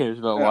he Well, dude, cares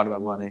about a lot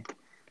about money.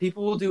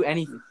 People will do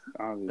anything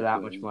Obviously. for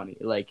that much money.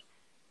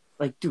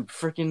 Like, dude,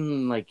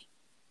 freaking like,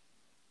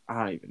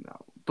 I don't even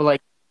know. But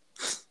like,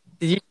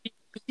 did you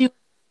see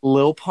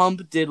Lil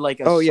Pump did like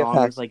a song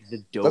facts. with like the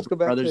Let's Dope go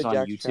back Brothers to on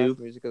Jack's YouTube? Trash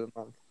Music of the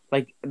Month.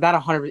 Like that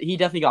 100. He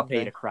definitely got paid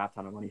Okay. a crap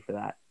ton of money for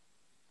that.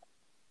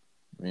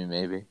 I mean,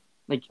 maybe.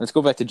 Like- let's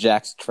go back to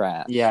Jack's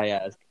Trash.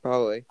 Yeah.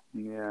 Probably.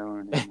 Yeah.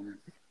 Whatever.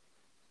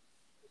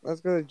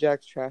 Let's go to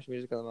Jack's Trash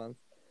Music of the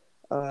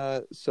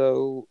Month.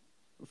 So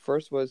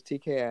first was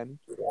TKN.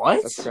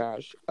 What? That's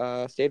trash.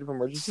 State of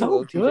Emergency. So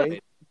Lil good. TJ.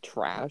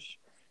 Trash.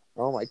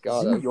 Oh my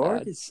god, New that was York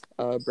bad. is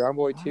Brown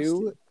Boy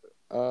 2.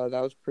 That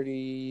was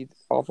pretty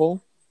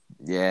awful.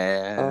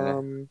 Yeah.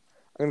 I'm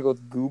gonna go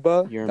with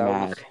Gooba. You're that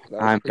mad. Was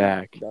I'm pretty,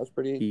 back. That was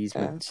pretty. He's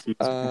mad.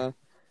 ass.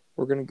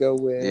 We're gonna go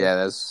with. Yeah,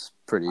 that's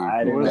pretty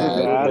I didn't Was it know.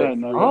 bad. bad? I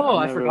never. Oh,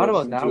 I I never forgot about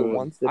listened that to one. it.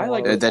 Once in a I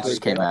like while, it. That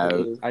just came out.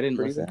 I didn't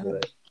Pretty listen to bad.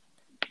 it.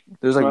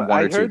 There's like Well, one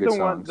I or two heard good the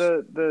one,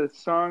 songs. the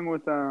song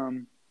with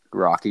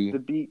Rocky. the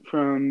beat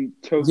from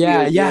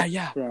Tokyo Yeah.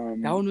 Drift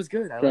from That one was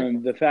good. I liked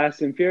from the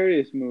Fast and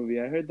Furious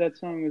movie. I heard that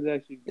song was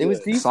actually good. It was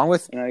The decent. song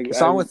with And the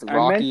song with I meant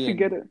Rocky to and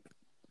get it.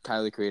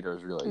 Tyler the Creator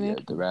was really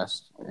good. The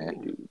rest, eh.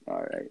 Dude,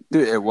 all right.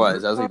 Dude, it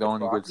was. That was like the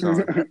only good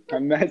song.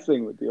 I'm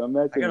messing with you. I'm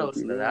messing I gotta with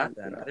listen you. to that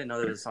then. I didn't know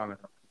there was a song with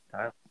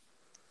Tyler.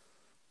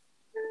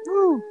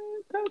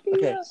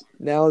 Okay,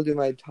 now I'll do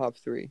my top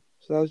three.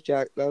 So that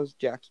was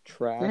Jack's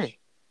trash.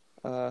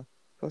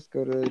 Let's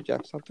go to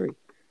Jack's top three.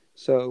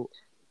 So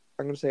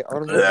I'm gonna say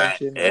honorable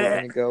mention. We're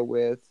gonna go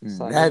with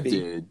Simon That B.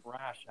 dude.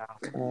 Trash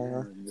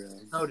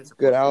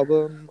Good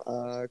album.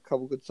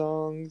 Couple good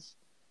songs.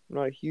 I'm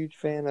not a huge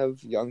fan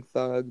of Young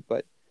Thug,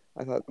 but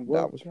I thought that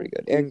one was pretty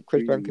good. And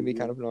Chris Brown can be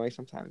kind of annoying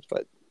sometimes,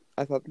 but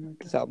I thought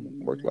this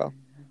album worked well.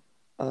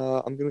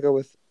 I'm gonna go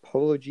with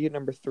Polo G at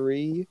number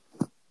 3.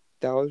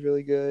 That was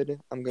really good.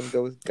 I'm gonna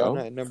go with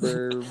Gunna at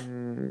number.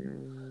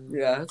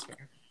 Yeah, that's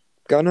fair.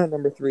 Gunna at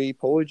number 3.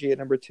 Polo G at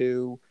number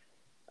 2.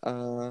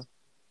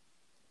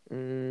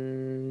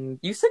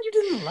 You said you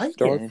didn't like it.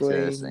 Dark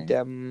Interesting. Lane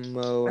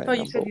Demo. I at thought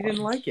you said number you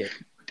didn't 1. like it.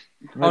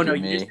 Might Oh no, be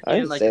you me. just I didn't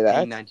didn't like say the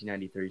that.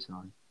 1993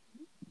 song.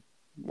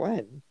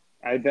 When?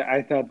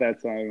 I thought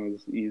that song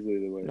was easily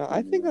the worst. No,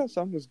 I think that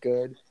song was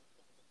good.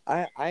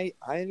 I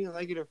didn't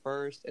like it at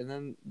first, and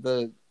then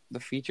the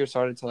feature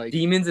started to like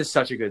Demons is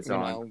such a good you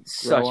song. know,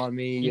 Such. grow on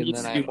me, He and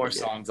needs then to I do more liked it.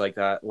 songs like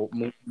that.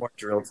 More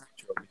drill.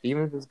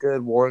 Demons is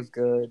good. War is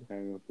good. I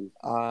don't know if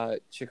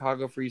it's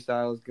Chicago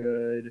Freestyle is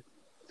good.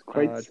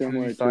 quite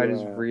similar Tuesday Fight to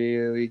is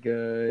really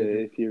good.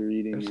 if you're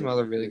reading. There's some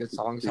other really good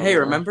songs on Hey,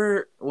 there.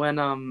 remember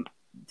when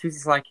Tuesday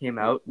Slide came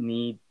out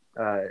and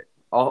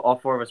all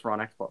four of us were on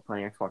Xbox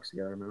playing Xbox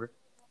together? Remember?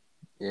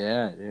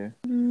 Yeah, yeah.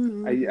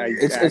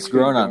 It's It's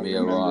grown on me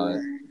a lot.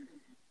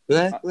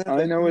 All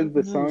I know is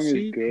the song is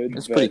good.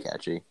 It's but pretty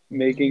catchy.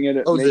 Making it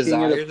a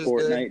Desires is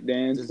Fortnite good.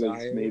 dance was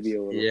Desires. maybe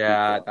a little.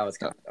 Yeah, too that was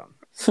kind of dumb.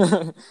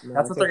 No,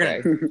 That's what they're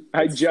gonna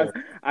okay. far.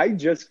 I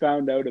just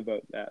found out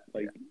about that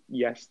like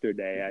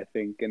yesterday, I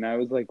think, and I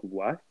was like,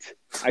 "What?"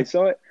 I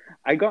saw it.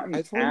 I got an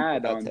I told you ad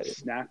about on that.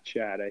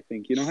 Snapchat. I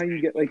think you know how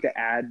you get like the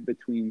ad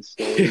between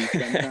stories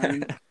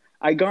sometimes.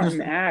 I got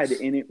an ad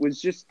and it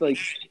was just like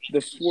the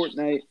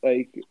Fortnite,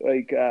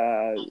 like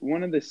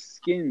one of the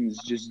skins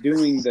just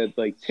doing the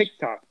like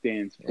TikTok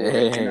dance for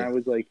it, and I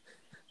was like,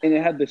 and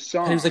it had the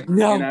song. He was like,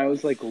 "No." and I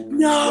was like, "What?"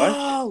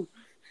 No.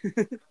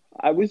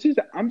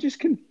 I'm just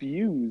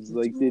confused.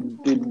 Like, did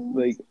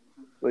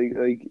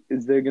like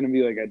is there gonna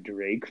be like a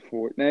Drake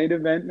Fortnite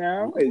event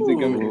now? Is it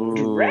gonna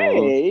be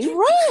Drake?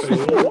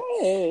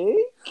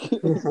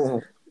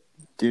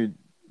 Dude,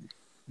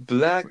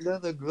 Black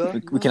leather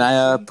glove. can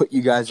I put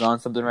you guys on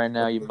something right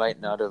now you might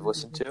not have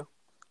listened to?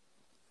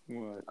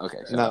 What? Okay.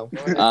 So,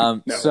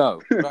 No. No. So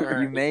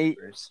you may.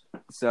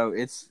 So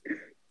it's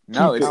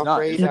no, Keep it's it. not.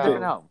 Phrase Keep out. it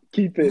no.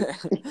 Keep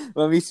it.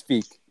 Let me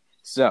speak.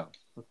 So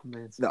What the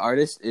man said. the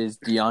artist is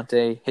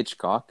Deontay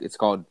Hitchcock. It's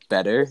called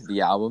Better,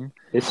 the album.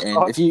 It's And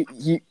if you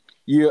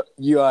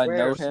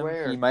know him,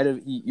 Swear. you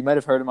might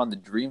have heard him on the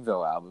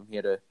Dreamville album.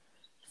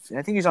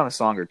 I think he's on a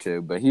song or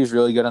two, but he was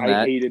really good on I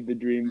that. hated the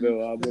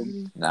Dreamville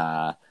album.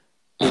 Nah,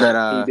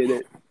 but He did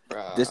it.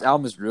 this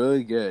album is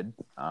really good.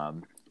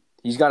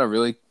 He's got a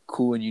really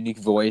cool and unique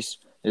voice.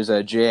 There's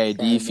a JID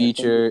Sorry, my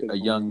feature, phone a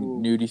just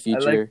young went, nudie I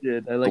feature, liked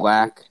it. I liked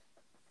Black.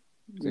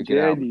 It's a good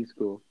album. JID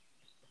school.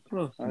 I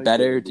like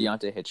Better, JID.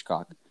 Deontay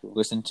Hitchcock. Cool.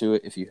 Listen to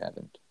it if you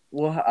haven't.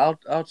 Well,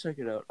 I'll check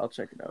it out. I'll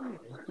check it out.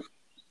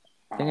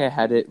 I think I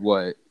had it,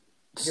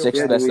 sixth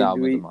Yeah, best do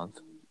album we- of the month.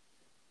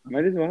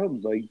 Might as well.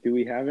 Like, do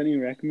we have any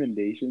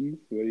recommendations?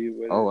 What do you?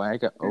 What, I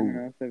got. anyone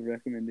Oh, else have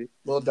recommendations?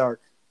 Little dark.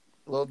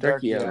 Little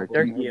Durkio.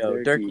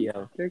 Durkio.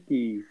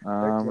 Turkey.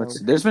 Let's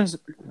see.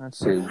 Let's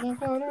see.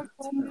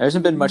 There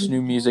hasn't been much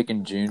new music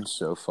in June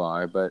so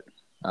far, but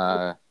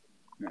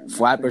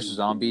Flat vs.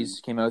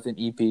 Zombies came out with an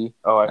EP.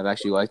 Oh, I've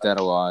actually liked that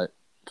a lot.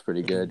 It's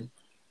pretty good.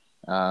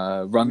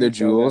 Run the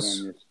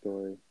Jewels.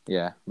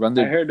 Yeah, Run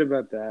I the. heard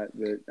about that,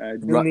 but I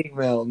New Meek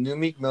Mill. New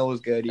Meek Mill was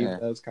good. Even Yeah.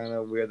 though it's kind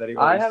of weird that he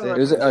I released haven't it. It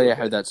was, oh yeah, I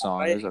heard that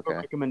song. I It was have a okay.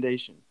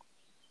 recommendation.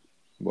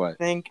 What?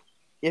 I think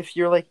if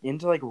you're like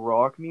into like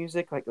rock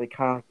music, like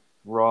kind of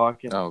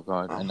rock and Oh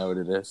god, I know what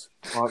it is.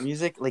 pop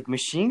music, like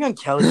Machine Gun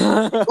Kelly,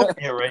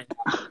 yeah, right.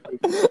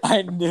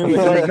 I knew He's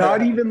it. like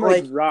not even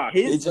like Like, rock.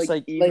 his- It's just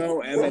like like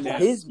emo Eminem.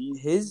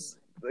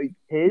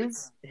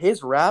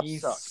 His rap He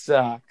sucks.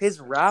 sucks. His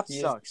rap He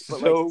is sucks. But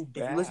so like,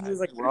 if you listen to his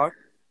like bad. rock,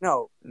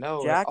 no,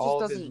 No, Jack all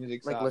just of his doesn't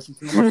music like sucks. listen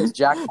to him because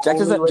Jack Jack only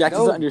doesn't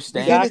listens-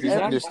 understand. Jack He doesn't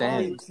only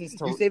understand. listens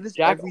to- You say this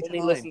Jack every only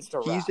time. listens to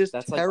rap. He's just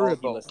That's like all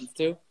terrible. he listens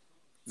to.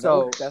 No,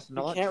 So that's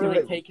not you can't true.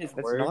 really take his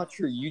That's word. not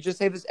true. You just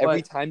say this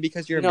every But, time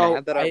because you're no,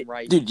 mad that I'm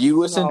right. Dude, you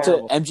listen No. to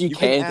You MGK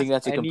can and think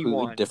that's ask a completely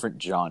anyone.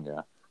 different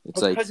genre. It's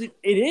like Because it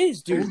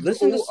is, dude.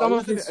 Listen to some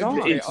of his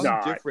songs. It's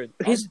not. different.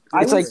 I It's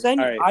will like- send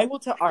you. Alright. I will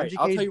tell. All right,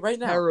 I'll tell you right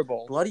now.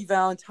 Terrible. Bloody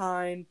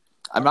Valentine.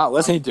 I'm not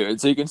listening to it,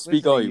 so you can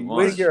speak all you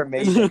want. Wish you're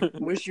amazing.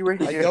 Wish you were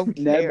I here. don't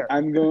Neb, care.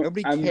 I'm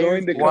Nobody going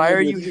cares. to come Why in are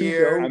with you two-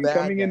 here? I'm Bad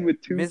coming in then.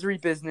 with two. Misery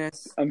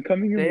Business. I'm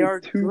coming in They are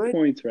with 2 good.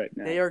 points right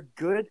now. They are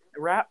good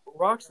rock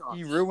songs.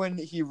 He ruined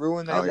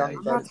Oh, that yeah.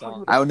 young Thug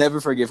song. I will never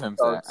forgive him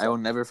for that. I will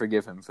never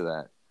forgive him for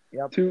that.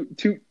 Two.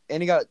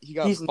 And he got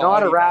He's bodied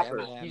not a by rapper.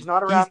 Eminem. He's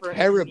not a rapper. He's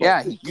terrible.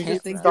 Yeah, he you can't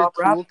just think stop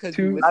you're rap. cool because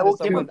Two- you I listen will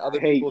to someone give- other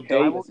hey, people hey,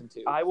 don't listen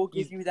to. I will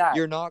give you that.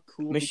 You're not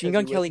cool. Machine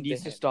because Gun you Kelly listen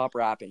needs to him. stop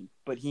rapping,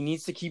 but he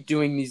needs to keep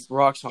doing these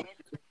rock songs.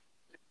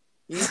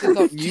 He needs to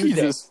stop music.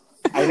 Jesus.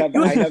 I have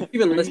Even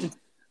three, listen to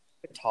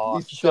talk.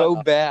 He's so Shut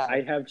up. bad.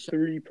 I have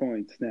 3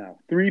 points now.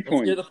 3 Let's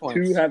points. hear the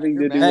points. 2 having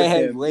to You're do mad. with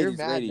Hey, him. ladies,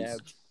 mad, ladies. Neb.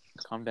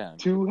 Calm down.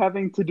 2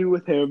 having to do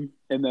with him,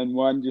 and then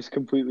 1 just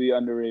completely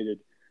underrated.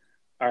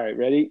 All right,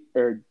 ready?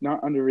 Or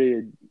not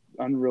underrated,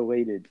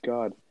 unrelated.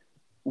 God.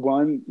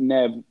 1,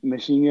 Neb,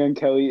 Machine Gun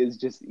Kelly is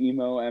just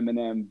emo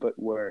Eminem, but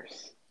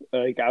worse.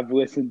 Like, I've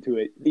listened to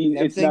it.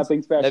 Neb It's thinks- nothing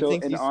Neb special,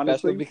 thinks and he's honestly,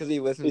 special because he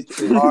listens it's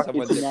to rock.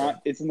 someone It's different.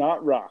 not. It's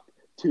not rock.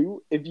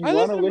 2, if you I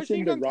want to listen to listen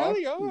to Machine Gun rock,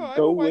 Kelly. Oh, I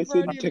go don't like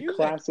listen variety of to music.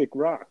 classic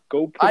rock.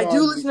 Go put I on,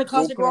 do listen to go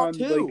classic put rock on,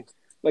 too.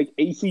 like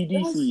AC/DC,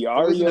 Yes.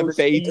 REO, Listen to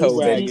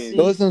Beethoven. Speedwagon,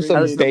 Go listen to some I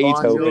listen to Bon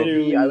Beethoven.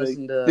 Jovi. I Literally,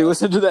 listen They to.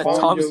 listen to that Bon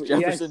Thomas Jovi,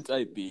 Jefferson yes.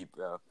 type beat,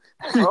 bro.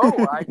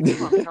 Oh, I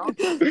do. I'm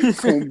telling you.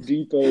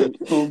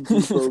 Home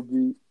Depot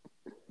beat.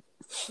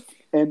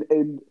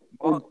 And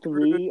Oh,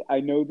 3, I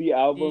know the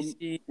album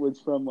DC, was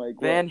from like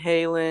Van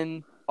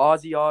Halen,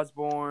 Ozzy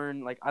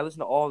Osbourne. Like I listen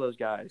to all those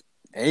guys.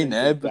 Hey,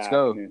 Neb, let's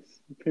go.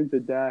 Prince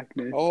of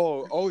Darkness.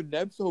 Oh,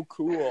 Neb's so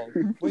cool.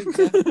 Wait,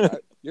 Neb,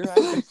 you're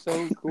actually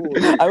so cool.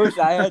 I wish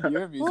I had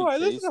your music Oh, I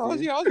taste, listen to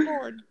dude. Ozzy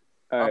Osbourne.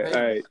 All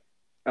right.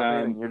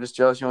 You're just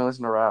jealous. You only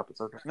listen to rap. It's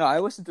okay. No, I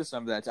listened to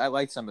some of that. I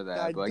like some of that.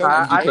 I But like, don't-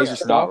 MGK's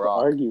just Stop not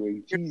rock.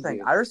 arguing. Here's the Jesus.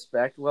 thing. I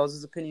respect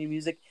Wells' opinion of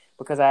music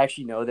because I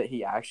actually know that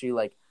he actually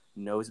like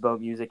knows about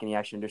music and he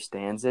actually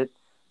understands it.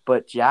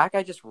 But Jack,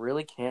 I just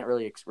really can't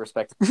really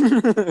respect. He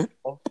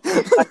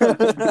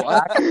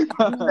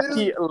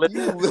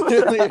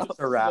literally is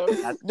a rap.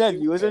 That's Neb,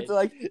 you listen to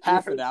like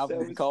half an You're album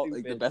so and call it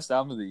like the stupid. best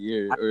album of the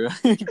year. Or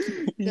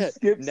Yeah,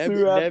 skips Neb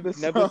throughout the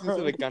listens to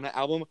song. the Gunna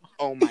album.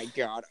 Oh my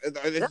god,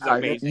 this is Yeah,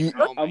 amazing.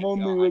 Oh my I'm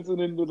only god.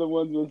 listening to the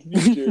ones with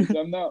features.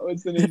 I'm not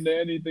listening to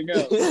anything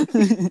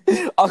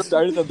else. I'll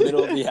start at the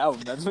middle of the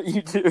album. That's what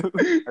you do.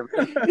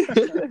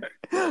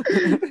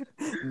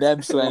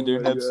 Neb slander,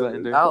 Oh my Neb God.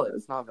 slander. valid.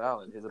 It's not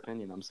valid. His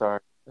opinion. I'm sorry.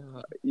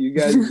 You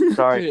guys,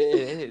 Sorry. It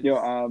is. yo,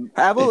 How It's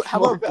about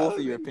more both of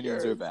valid your than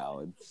opinions yours. are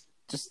valid?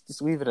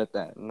 Just leave it at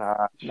that.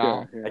 Nah,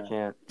 Nah. sure, I yeah.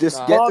 can't. Just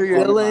Nah. get through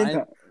your Dylan.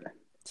 mind.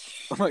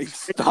 Like,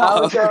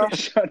 stop.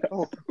 Shut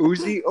up.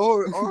 Uzi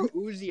or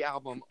Uzi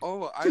album.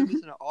 Oh, I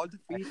listen to all the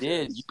I features.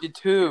 did. You did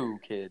too,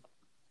 kid.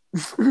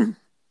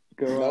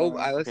 Go No, on.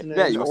 I listen to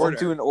Yeah, in you order.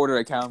 listen to an order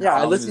account. Yeah,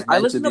 I album is listen. meant I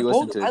listen to to be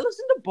both. listened to. I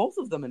listen to both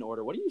of them in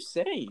order. What are you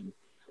saying?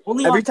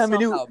 Only Every on time a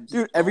some new albums.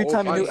 dude, every Oh,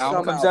 time a new on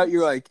album some comes out,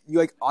 you're albums.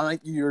 like on like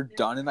you're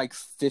done in like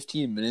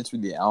 15 minutes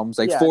with the album's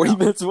like Yeah, 40 no.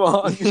 minutes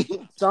long.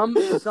 some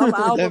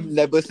albums.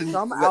 Neb listens,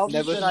 some Neb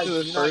albums listens that I to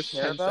the do not first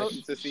care 10 about.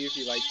 seconds to see if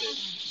he likes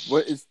it.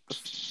 What is?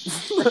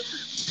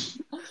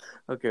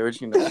 Okay, what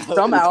you know? It's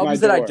Some my albums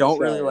that I door, don't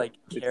really sorry. like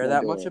It's care my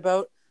that door. much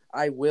about.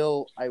 I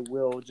will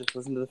just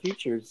listen to the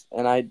features,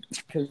 and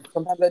because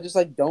sometimes I just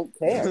like don't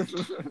care.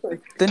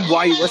 Then why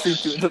are you listening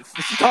to it?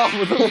 Stop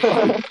with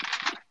the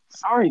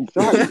Sorry,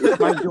 it's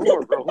my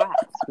door.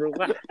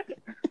 Relax.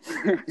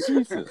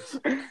 Jesus.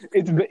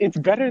 It's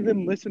better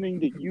than listening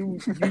to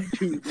YouTube.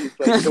 It's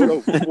like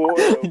go to war.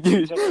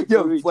 Dude,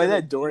 yo, play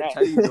that door,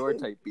 tiny door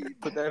type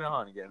beat. Put that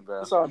on again,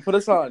 bro. Put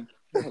us on.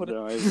 Put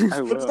No, I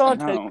Put us will. on.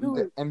 No. Do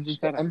it.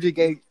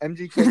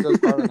 MGK goes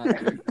hard on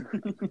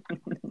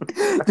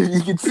that. Dude,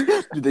 you can,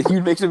 dude, he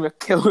would make some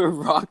killer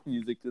rock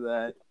music to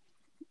that.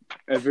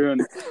 Everyone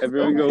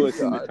go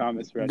listen to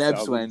Thomas Rhett's Neb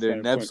album. slander,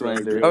 Center Neb Point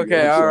slander. Road. Okay,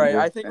 Neb all right. slander.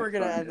 I think we're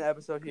gonna end the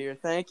episode here.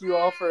 Thank you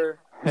all for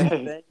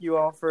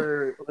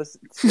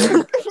listening.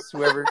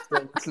 Whoever's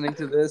still listening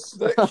to this.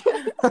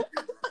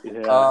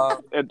 Yeah.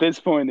 At this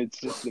point, it's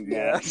just a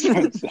mess.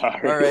 I'm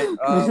sorry. All right.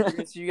 We're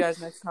gonna see you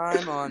guys next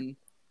time on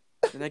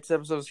the next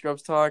episode of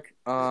Scrubs Talk.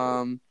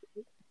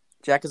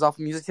 Jack is off of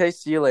Music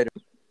Taste. See you later.